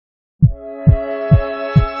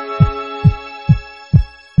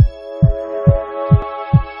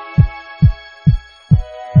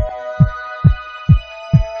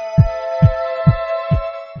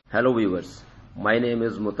Hello viewers, my name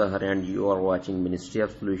is Mutahar and you are watching Ministry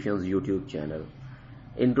of Solutions YouTube channel.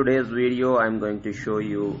 In today's video, I am going to show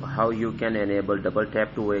you how you can enable double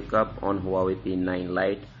tap to wake up on Huawei P9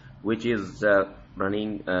 Lite, which is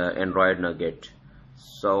running Android Nougat.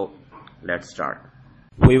 So let's start.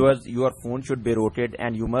 Viewers, your phone should be rooted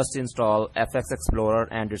and you must install FX Explorer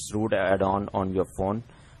and its root add-on on your phone.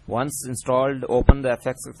 Once installed, open the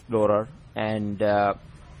FX Explorer and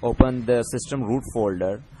open the system root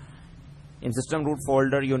folder. In system root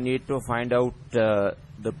folder, you need to find out the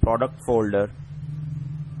product folder.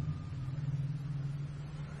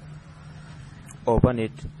 Open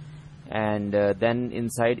it, and then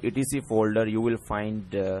inside etc folder you will find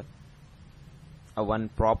one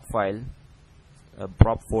prop file,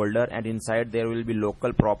 prop folder, and inside there will be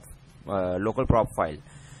local prop file.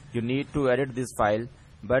 You need to edit this file,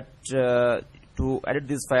 but to edit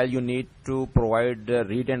this file you need to provide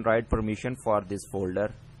read and write permission for this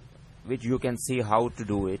folder, which you can see how to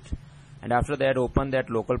do it. And after that, open that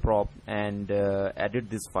local prop and edit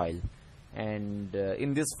this file. And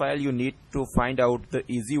in this file you need to find out the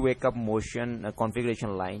easy wake up motion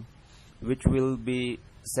configuration line, which will be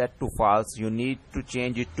set to false. You need to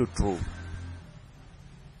change it to true.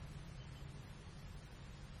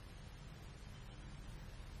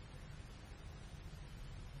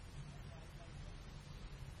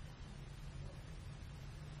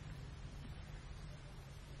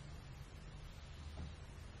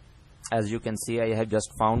 As you can see, I have just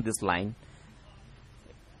found this line.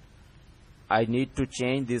 I need to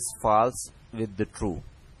change this false with the true.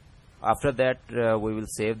 After that, we will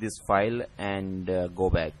save this file and go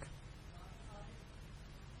back.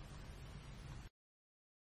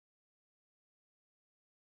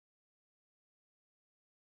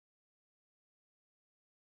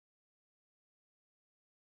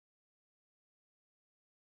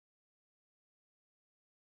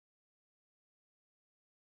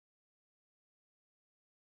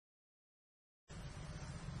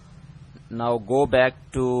 Now go back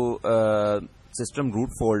to system root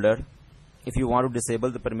folder. If you want to disable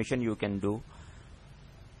the permission, you can do.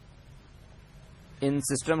 In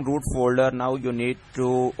system root folder, now you need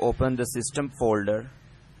to open the system folder.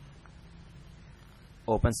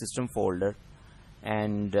 Open system folder,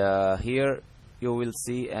 and here you will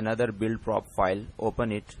see another build prop file.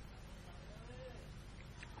 Open it.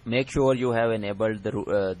 Make sure you have enabled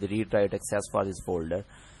the read write access for this folder.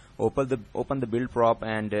 Open the build prop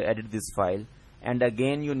and edit this file, and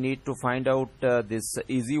again you need to find out this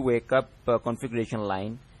easy wake up configuration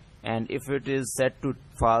line, and if it is set to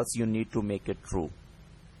false you need to make it true.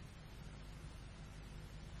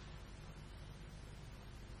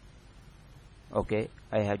 Okay,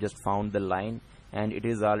 I have just found the line and it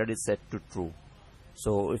is already set to true.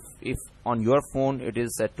 So if on your phone it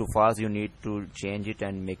is set to false, you need to change it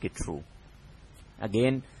and make it true.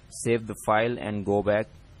 Again, save the file and go back.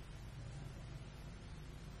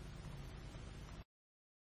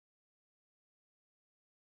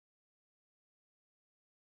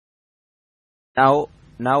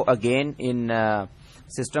 Now again in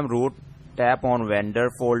system root, tap on vendor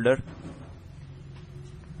folder,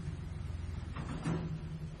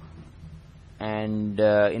 and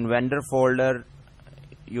in vendor folder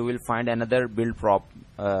you will find another build prop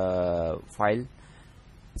file.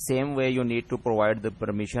 Same way you need to provide the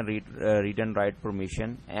permission, read and write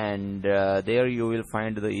permission, and there you will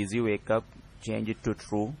find the easy wake up. Change it to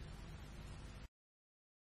true.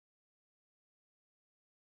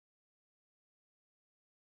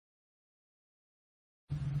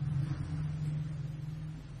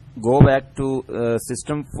 Go back to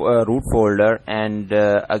system root folder and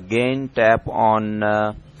again tap on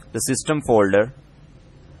the system folder,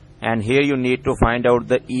 and here you need to find out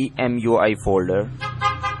the EMUI folder.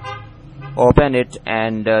 Open it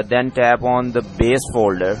and then tap on the base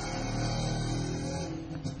folder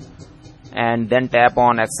and then tap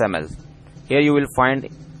on XML. Here you will find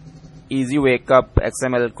easy wake up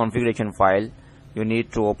XML configuration file. You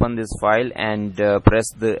need to open this file and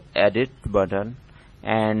press the edit button,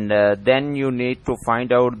 and then you need to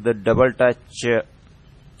find out the double touch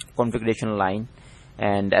configuration line,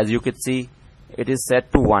 and as you can see it is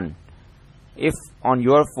set to 1. If on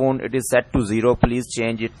your phone it is set to 0, please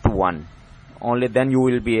change it to 1. Only then you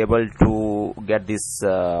will be able to get this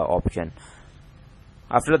option.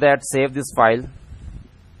 After that, save this file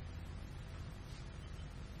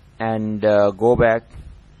and go back,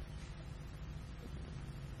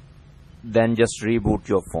 then just reboot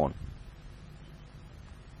your phone.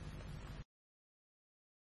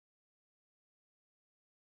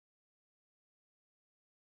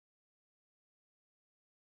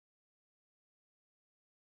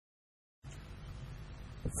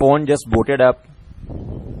 phone just booted up.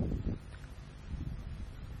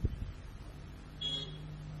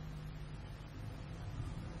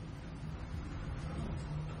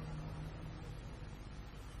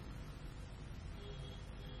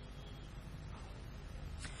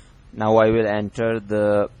 Now I will enter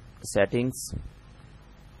the settings,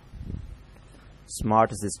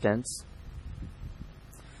 smart assistance,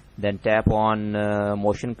 then tap on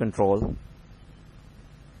motion control,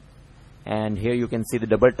 and here you can see the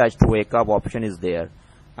double touch to wake up option is there.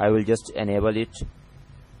 I will just enable it,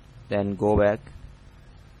 then go back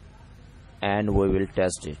and we will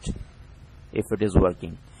test it if it is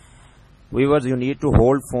working. Viewers, you need to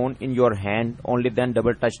hold phone in your hand, only then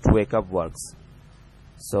double touch to wake up works.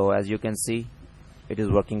 So as you can see, it is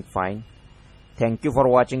working fine. Thank you for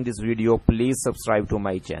watching this video. Please subscribe to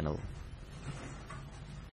my channel.